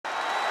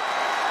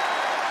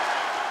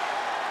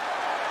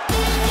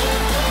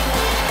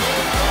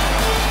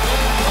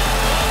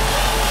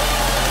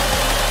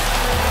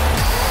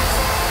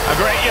A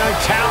great young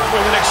talent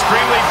with an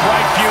extremely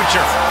bright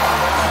future.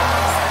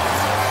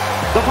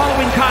 The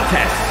following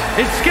contest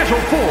is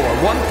scheduled for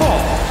one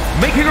fall.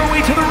 Making her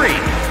way to the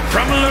ring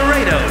from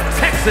Laredo,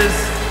 Texas,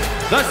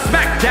 the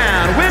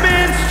SmackDown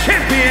Women's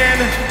Champion,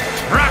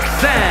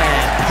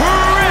 Roxanne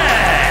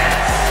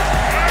Perez.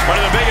 One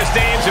of the biggest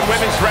names in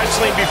women's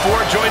wrestling before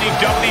joining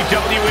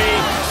WWE,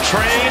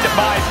 trained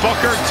by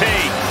Booker T.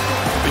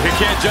 You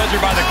can't judge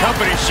her by the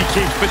company she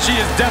keeps, but she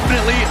is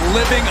definitely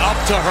living up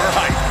to her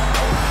hype.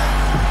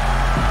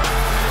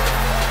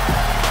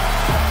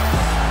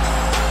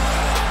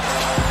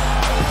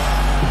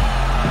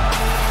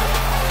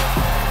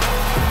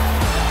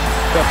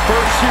 The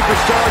first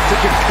superstar to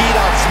compete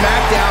on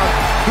SmackDown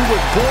who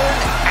was born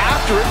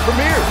after it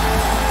premiered.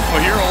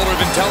 Well, you're older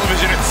than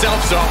television itself,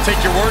 so I'll take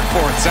your word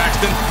for it,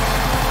 Saxton.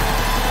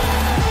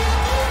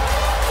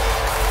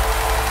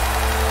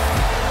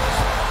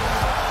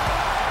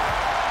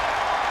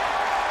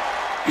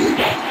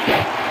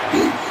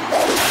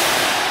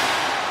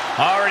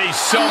 Already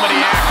so many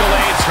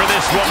accolades for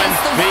this woman,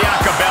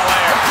 Bianca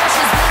Belair.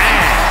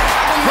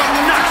 And from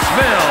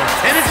Knoxville,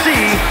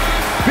 Tennessee,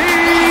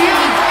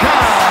 Bianca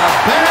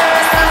Belair.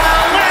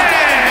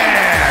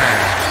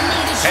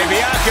 Hey,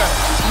 Bianca,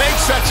 make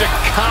such a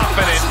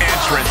confident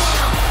entrance.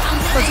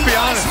 Let's be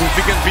honest, it's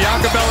because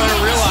Bianca Belair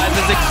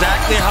realizes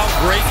exactly how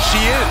great she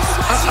is.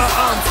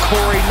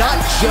 Corey, not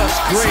just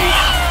great,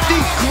 the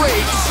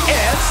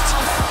greatest.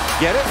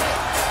 Get it?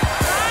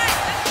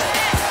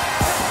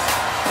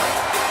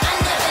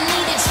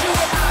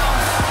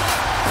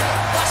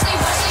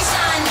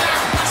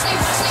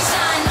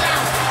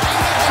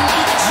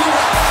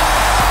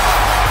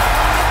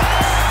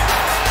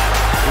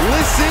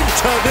 Listen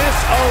to this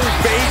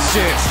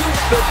ovation.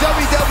 The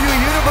WWE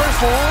Universe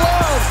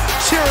loves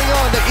cheering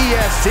on the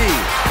EST.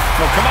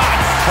 Oh, come on.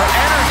 Her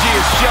energy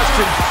is just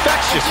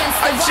infectious.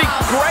 I see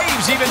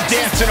Graves even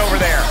dancing over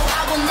there.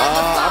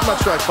 I'm not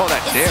sure I call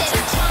that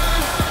dancing.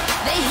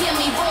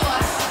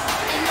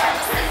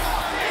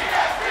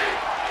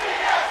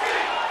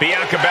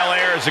 Bianca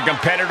Belair is a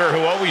competitor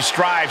who always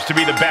strives to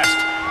be the best.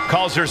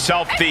 Calls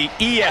herself the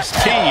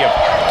EST of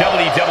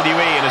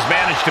WWE and has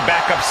managed to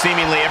back up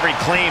seemingly every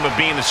claim of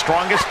being the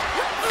strongest,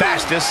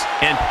 fastest,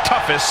 and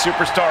toughest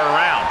superstar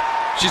around.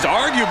 She's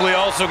arguably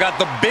also got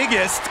the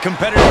biggest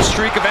competitive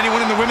streak of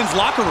anyone in the women's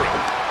locker room.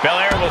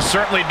 Belair will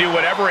certainly do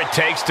whatever it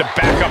takes to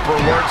back up her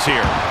words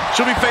here.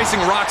 She'll be facing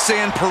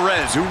Roxanne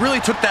Perez, who really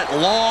took that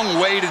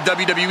long way to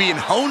WWE and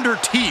honed her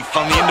teeth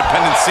on the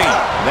independent scene.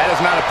 That is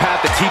not a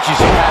path that teaches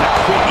you how to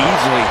quit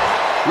easily.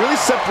 Really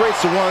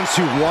separates the ones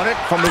who want it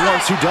from the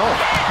ones who don't.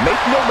 Make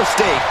no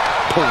mistake,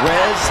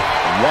 Perez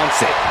wants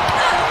it.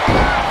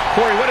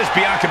 Corey, what is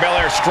Bianca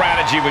Belair's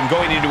strategy when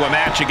going into a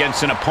match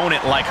against an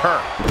opponent like her?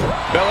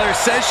 Belair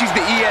says she's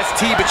the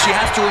EST, but she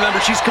has to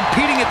remember she's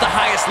competing at the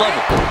highest level.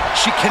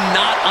 She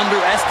cannot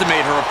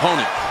underestimate her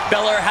opponent.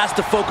 Belair has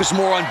to focus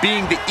more on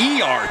being the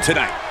ER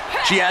tonight.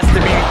 She has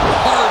to be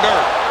harder,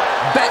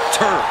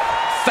 better,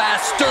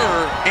 faster,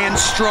 and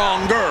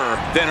stronger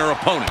than her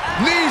opponent.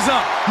 Knees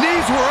up,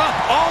 knees were up,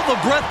 all the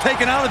breath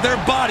taken out of their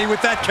body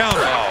with that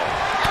counter. Oh,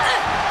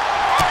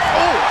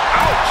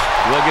 ouch.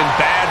 Looking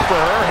bad for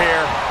her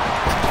here.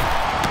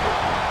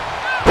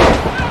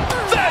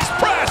 There's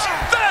press,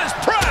 there's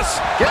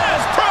press,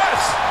 there's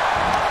press.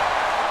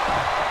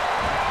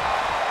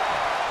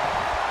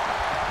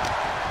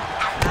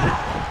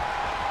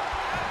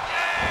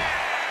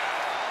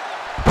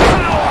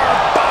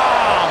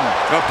 Powerbomb.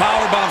 The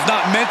powerbomb's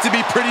not meant to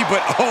be pretty,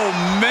 but oh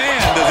man,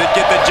 does it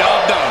get the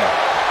job done.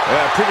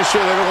 Yeah, pretty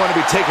sure they don't want to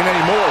be taking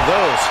any more of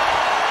those.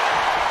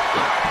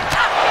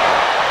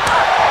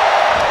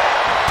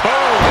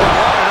 Boom,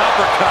 what an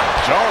uppercut,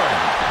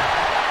 jarring.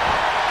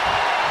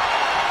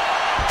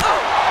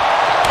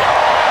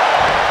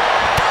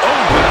 Oh,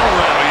 that'll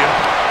rattle you.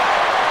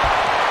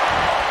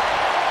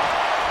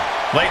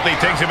 Lately,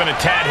 things have been a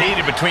tad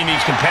heated between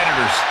these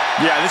competitors.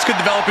 Yeah, this could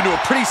develop into a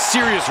pretty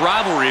serious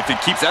rivalry if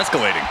it keeps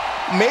escalating.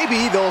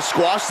 Maybe they'll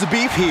squash the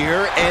beef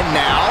here and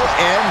now,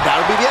 and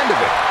that'll be the end of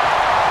it.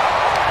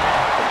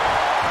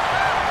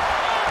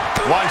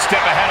 One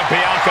step ahead of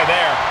Bianca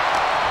there.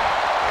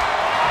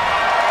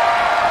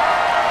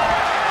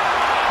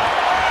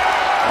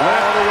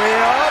 All the way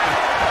up.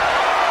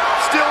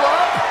 Still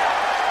up.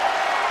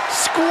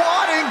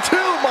 Squatting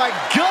too, my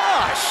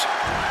gosh.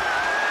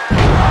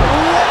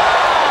 Wow.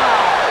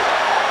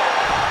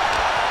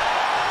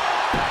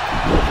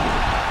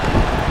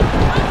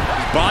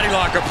 Body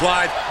lock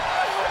applied.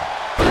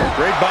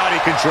 Great body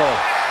control.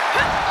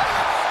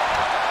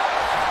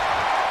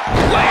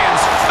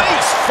 Lands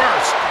face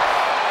first.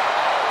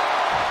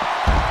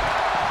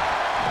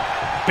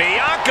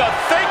 Bianca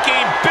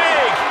thinking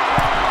big.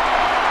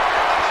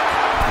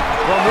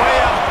 From way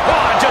up.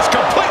 Oh, just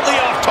completely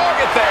off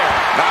target there.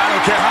 I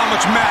don't care how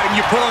much matting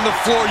you put on the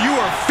floor, you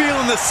are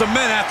feeling the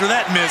cement after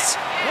that miss.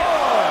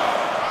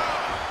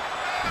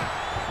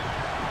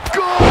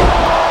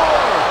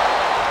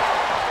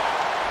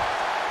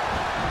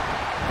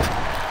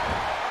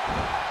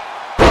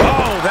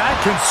 That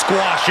can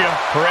squash you.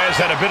 Perez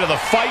had a bit of the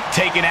fight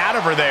taken out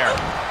of her there.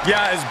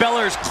 Yeah, as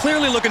Belair is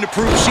clearly looking to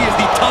prove she is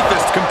the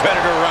toughest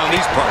competitor around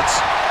these parts.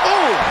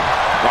 Ooh!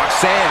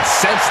 Roxanne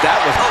sensed that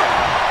was...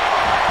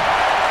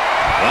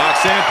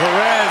 Roxanne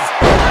Perez.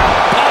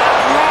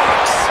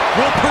 Rocks!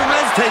 Will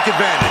Perez take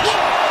advantage?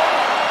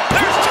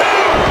 There's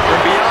two! When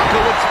Bianca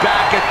looks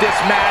back at this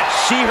match,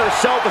 she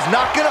herself is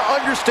not going to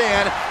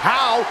understand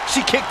how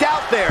she kicked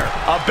out there.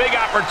 A big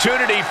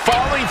opportunity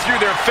falling through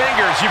their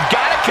fingers. You've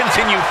got to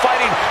continue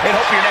fighting and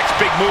hope your next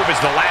big move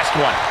is the last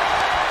one.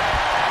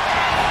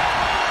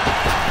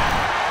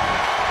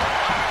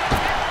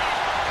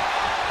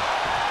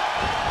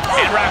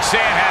 And Roxanne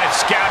had it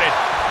scouted.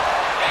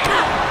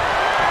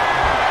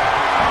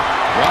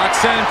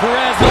 Roxanne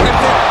Perez looking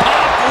for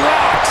pop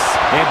rocks.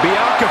 And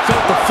Bianca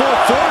felt the full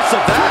force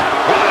of that.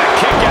 What a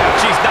kick out.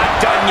 She's not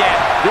done yet.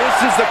 This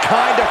is the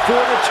kind of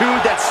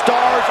fortitude that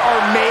stars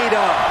are made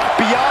of.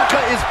 Bianca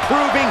is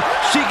proving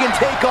she can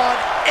take on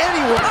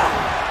anyone.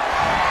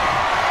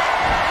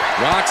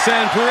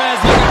 Roxanne Perez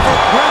looking for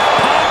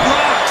pop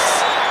rocks.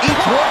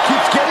 Each one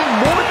keeps getting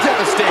more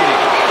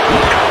devastating.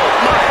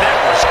 Oh my, that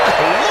was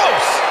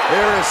close.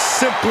 There is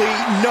simply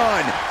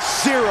none,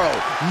 zero,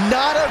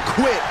 not a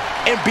quit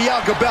in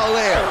Bianca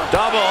Belair.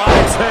 Double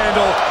axe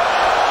handle.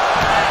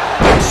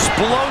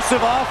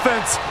 Explosive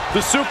offense. The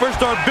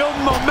superstar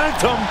building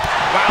momentum.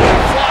 Wow,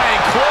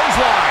 flying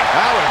clothesline.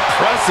 How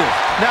impressive.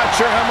 Not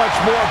sure how much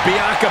more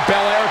Bianca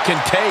Belair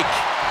can take.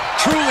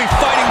 Truly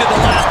fighting to the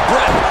last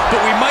breath,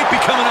 but we might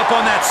be coming up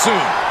on that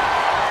soon.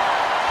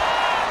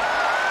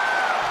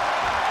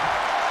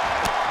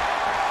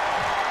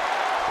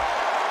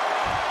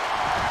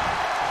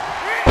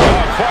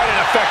 Oh, quite an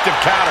effective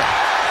counter.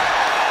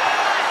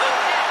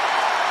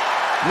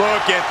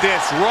 Look at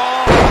this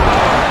raw.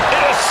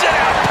 It'll sit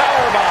out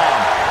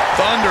powerbomb.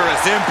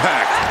 Thunderous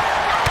impact.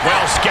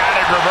 Well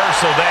scattered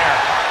reversal there.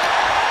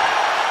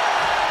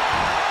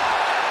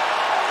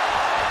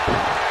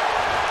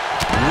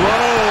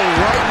 Whoa,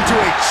 right into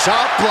a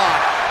chop block.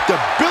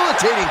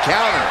 Debilitating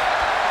counter.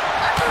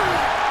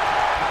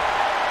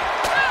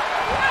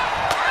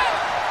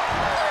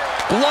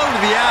 Blow to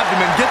the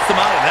abdomen gets them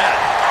out of that.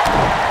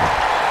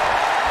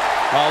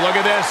 Oh, look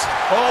at this.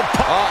 Oh,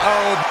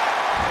 Uh-oh.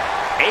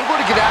 Able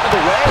to get out of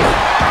the way.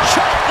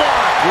 chop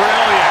block.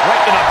 Brilliant.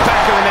 Right to the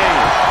back of the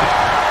knee.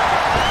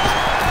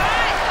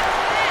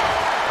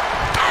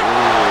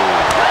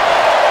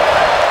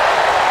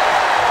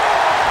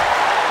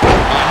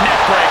 A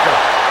neck breaker.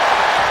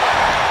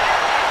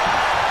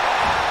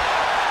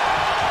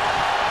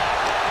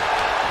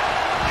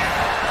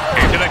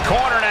 Into the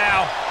corner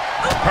now.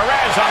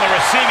 Perez on the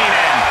receiving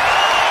end.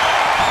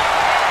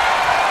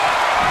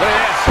 Look at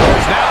this.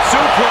 Snap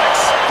suplex.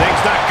 Things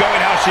not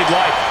going how she'd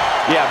like.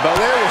 Yeah,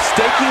 Belair was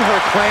staking her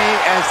claim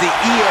as the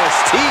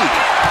EST.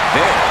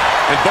 There.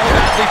 And both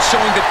athletes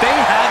showing that they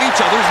have each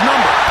other's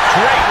number.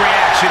 Great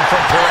reaction from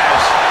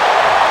Perez.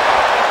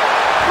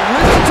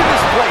 Listen to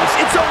this place.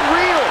 It's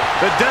unreal.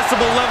 The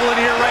decibel level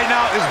in here right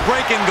now is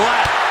breaking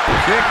glass.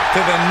 Kick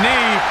to the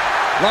knee.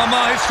 La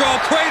Maestro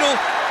cradle.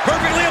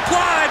 Perfectly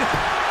applied.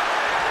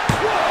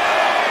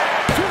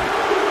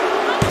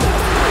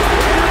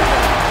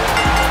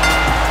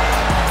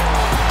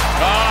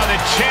 Oh,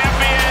 the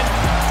champion.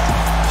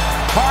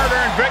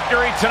 Hard-earned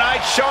victory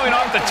tonight, showing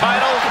off the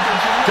title.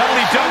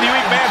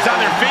 WWE fans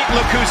on their feet.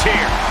 Look who's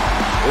here.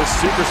 This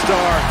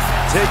superstar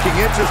taking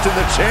interest in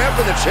the champ,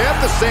 and the champ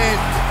is saying,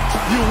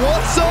 "You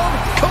want some?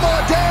 Come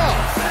on down."